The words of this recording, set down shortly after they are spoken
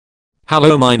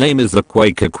Hello, my name is the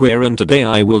Quaker Queer and today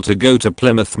I will go to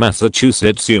Plymouth,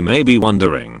 Massachusetts. You may be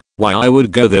wondering why I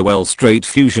would go there. Well, Straight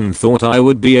Fusion thought I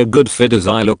would be a good fit as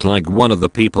I look like one of the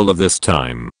people of this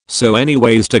time. So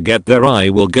anyways, to get there I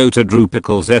will go to Drew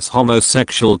Pickles'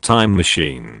 homosexual time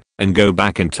machine and go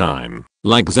back in time.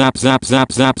 Like zap zap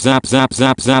zap zap zap zap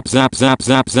zap zap zap zap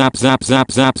zap zap zap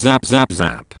zap zap zap zap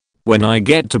zap. When I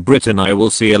get to Britain I will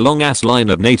see a long ass line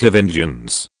of native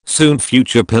Indians, soon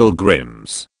future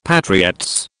pilgrims,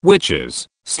 patriots, witches,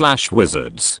 /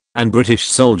 wizards, and British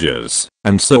soldiers,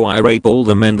 and so I rape all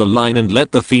the men in the line and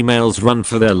let the females run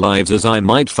for their lives as I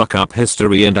might fuck up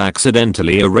history and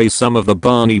accidentally erase some of the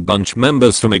Barney Bunch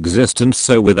members from existence.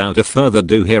 So without a further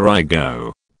ado, here I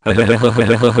go. Their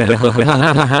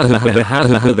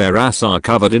ass are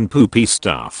covered in poopy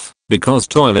stuff because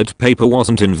toilet paper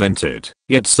wasn't invented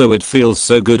yet, so it feels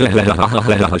so good.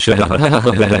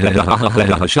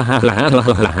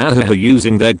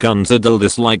 Using their guns a dull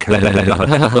dislike. Soy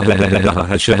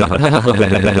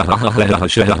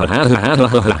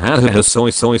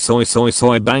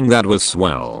bang, that was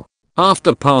swell.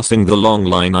 After passing the long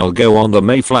line I'll go on the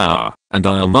Mayflower and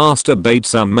I'll masturbate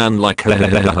some man like for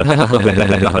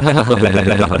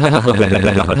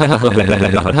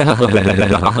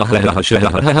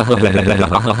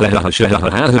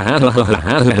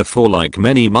like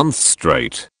many months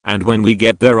straight, and when we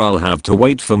get there I'll have to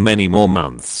wait for many more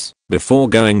months before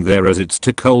going there as it's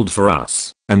too cold for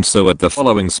us. And so at the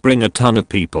following spring a ton of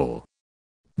people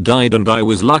died and I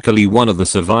was luckily one of the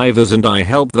survivors and I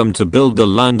helped them to build the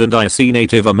land and I see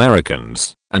Native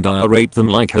Americans and I rape them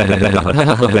like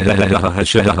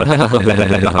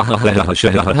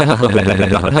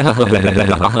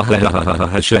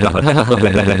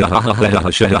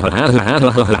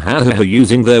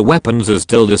using their weapons as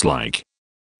still dislike.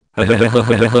 Soy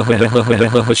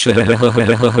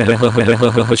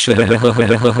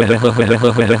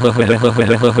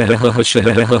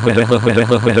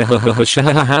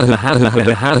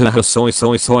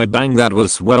bang, that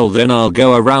was swell. Then I'll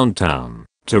go around town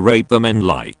to rape the men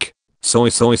like soy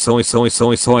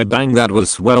bang, that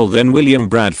was swell. Then William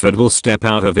Bradford will step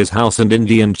out of his house and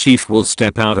Indian Chief will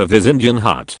step out of his Indian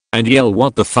hut and yell,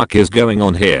 "What the fuck is going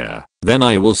on here?" Then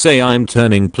I will say I'm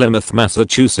turning Plymouth,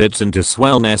 Massachusetts into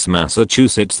Swellness,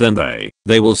 Massachusetts. Then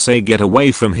they will say, "Get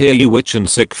away from here, you witch and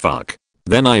sick fuck."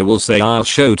 Then I will say, "I'll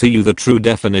show to you the true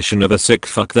definition of a sick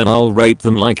fuck." Then I'll rape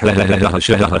them like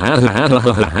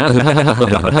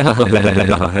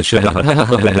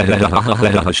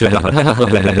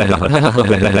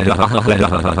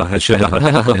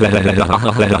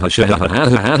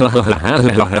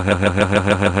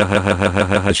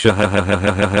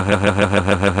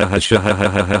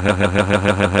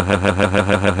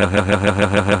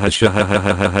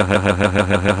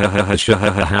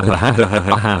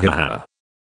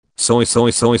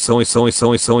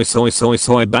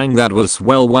soy bang, that was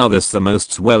swell. Wow, this the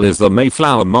most swell is the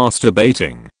Mayflower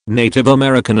masturbating, Native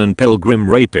American and pilgrim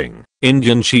raping,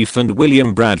 Indian Chief and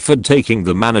William Bradford taking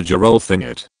the manager role. Thing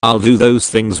it, I'll do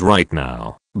those things right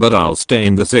now, but I'll stay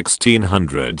in the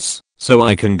 1600s so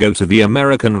I can go to the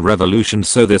American Revolution.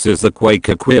 So this is the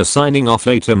Quaker Queer signing off.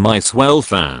 Later, my swell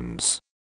fans.